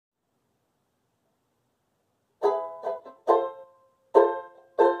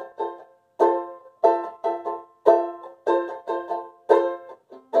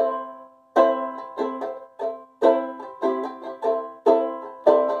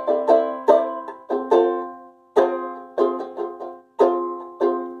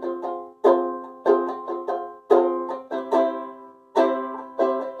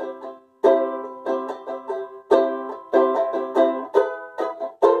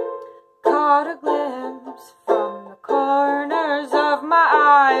caught a glimpse from the corners of my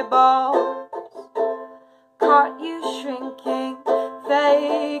eyeballs. Caught you shrinking,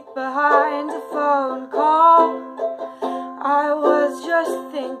 fake behind a phone call. I was just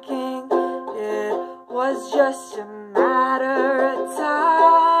thinking it was just a matter of time.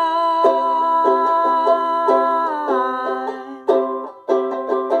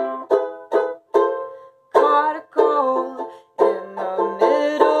 Caught a cold in the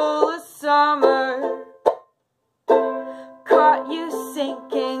middle of summer. Caught you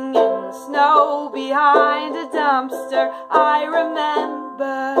sinking in snow behind a dumpster. I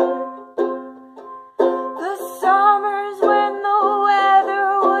remember the summers when the weather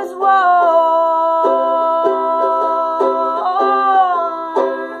was warm.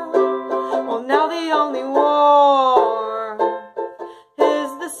 Well, now the only warmth is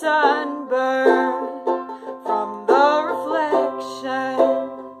the sunburn from the reflection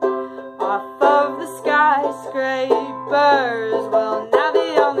off of the skyscrapers. Well, now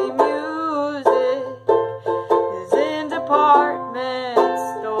the only music is in department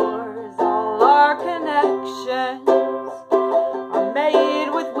stores. All our connections are made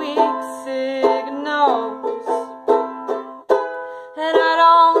with weak signals, and I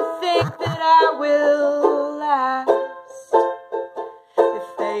don't think that I will last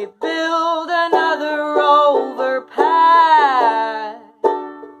if they build another overpass.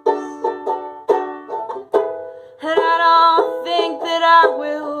 And I don't think that I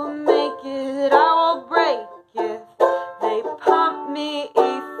will make it. I will break if they pump me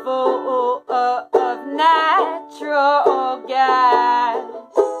full of natural gas.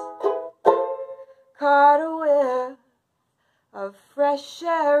 Caught a whiff of fresh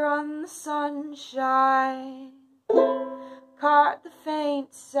air on the sunshine. Caught the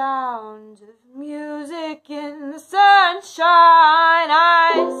faint sound of music in the sunshine.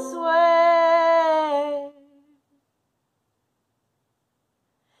 I swear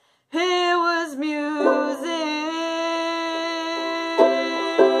it was music.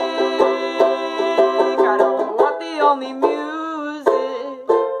 I don't want the only music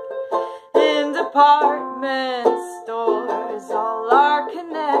in department stores. All our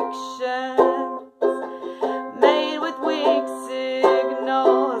connections made with weak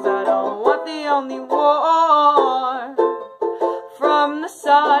signals. I don't want the only warmth from the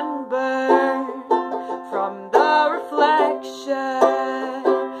sunburn